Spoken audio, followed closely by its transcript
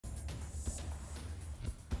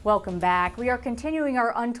Welcome back. We are continuing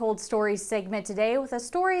our Untold Stories segment today with a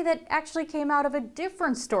story that actually came out of a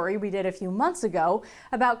different story we did a few months ago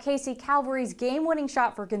about KC Calvary's game-winning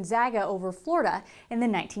shot for Gonzaga over Florida in the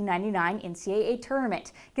 1999 NCAA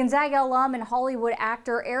tournament. Gonzaga alum and Hollywood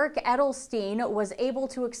actor Eric Edelstein was able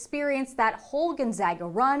to experience that whole Gonzaga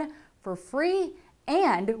run for free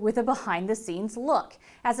and with a behind-the-scenes look.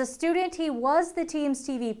 As a student, he was the team's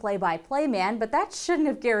TV play-by-play man, but that shouldn't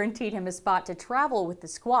have guaranteed him a spot to travel with the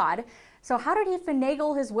squad. So how did he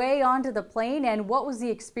finagle his way onto the plane, and what was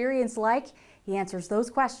the experience like? He answers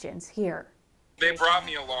those questions here. They brought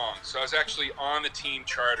me along, so I was actually on the team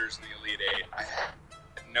charters in the Elite Eight. I had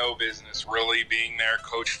no business really being there.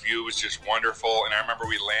 Coach Few was just wonderful, and I remember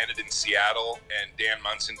we landed in Seattle, and Dan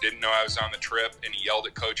Munson didn't know I was on the trip, and he yelled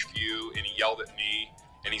at Coach Few, and he yelled at me,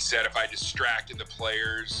 and he said if I distracted the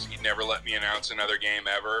players, he'd never let me announce another game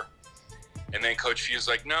ever. And then Coach Few's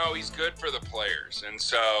like, no, he's good for the players. And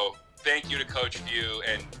so thank you to Coach Few,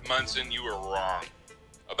 and Munson, you were wrong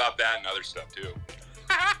about that and other stuff too.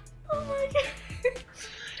 Oh my God.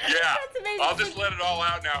 Yeah, That's amazing. I'll just let it all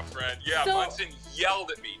out now, friend. Yeah, So, Munson yelled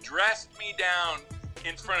at me, dressed me down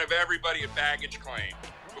in front of everybody at baggage claim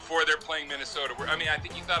before they're playing Minnesota. I mean, I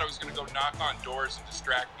think he thought I was going to go knock on doors and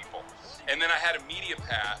distract people. And then I had a media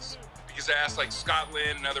pass because I asked like Scott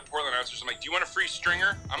Lynn and other Portland announcers, I'm like, do you want a free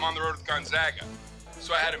stringer? I'm on the road with Gonzaga.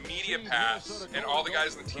 So I had a media pass, and all the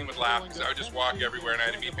guys on the team would laugh because I would just walk everywhere and I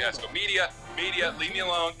had a media pass. Go, media, leave me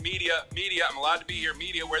alone, media, I'm allowed to be here,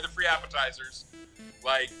 media, where are the free appetizers?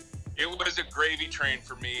 Like, it was a gravy train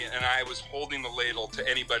for me, and I was holding the ladle to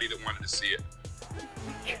anybody that wanted to see it.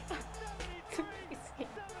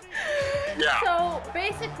 Yeah. So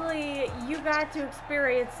basically, you got to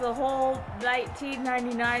experience the whole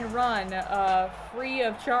 1999 run free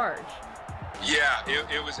of charge. Yeah,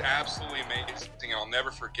 it was absolutely amazing. I'll never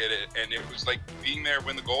forget it. And it was like being there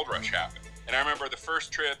when the gold rush happened. And I remember the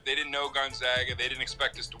first trip, they didn't know Gonzaga. They didn't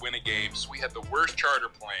expect us to win a game. So we had the worst charter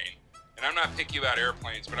plane. And I'm not picky about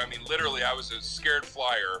airplanes, but I mean, literally, I was a scared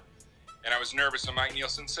flyer. And I was nervous. And Mike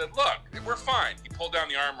Nielsen said, look, we're fine. He pulled down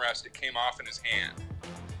the armrest. It came off in his hand.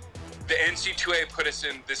 The NC2A put us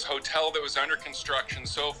in this hotel that was under construction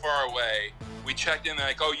so far away. We checked in, they're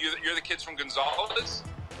like, oh, you're the kids from Gonzalez?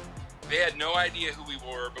 They had no idea who we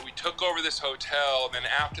were, but we took over this hotel. And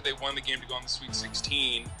then after they won the game to go on the Sweet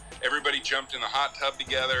 16, everybody jumped in the hot tub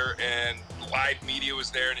together and live media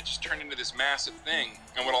was there, and it just turned into this massive thing.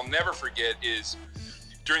 And what I'll never forget is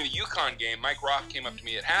during the UConn game, Mike Roth came up to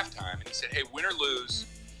me at halftime and he said, hey, win or lose,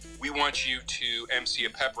 we want you to MC a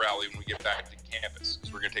pep rally when we get back to campus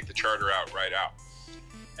because we're going to take the charter out right out.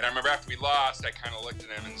 And I remember after we lost, I kind of looked at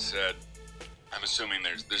him and said, I'm assuming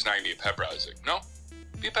there's not going to be a pep rally. He's like, no,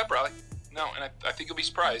 be a pep rally. No, and I think you'll be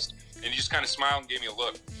surprised. And he just kind of smiled and gave me a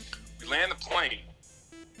look. We land the plane.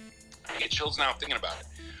 I get chills now thinking about it.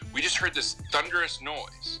 We just heard this thunderous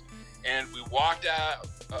noise. And we walked out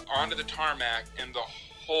onto the tarmac, and the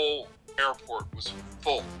whole airport was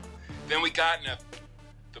full. Then we got in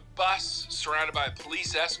the bus surrounded by a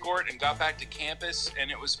police escort and got back to campus,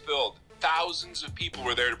 and it was filled. Thousands of people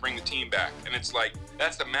were there to bring the team back. And it's like,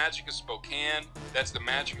 that's the magic of Spokane, that's the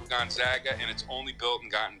magic of Gonzaga, and it's only built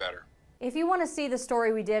and gotten better. If you want to see the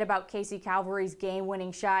story we did about KC Calvary's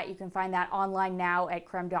game-winning shot, you can find that online now at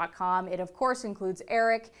creme.com. It, of course, includes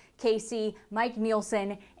Eric, KC, Mike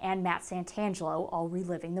Nielsen, and Matt Santangelo all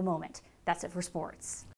reliving the moment. That's it for sports.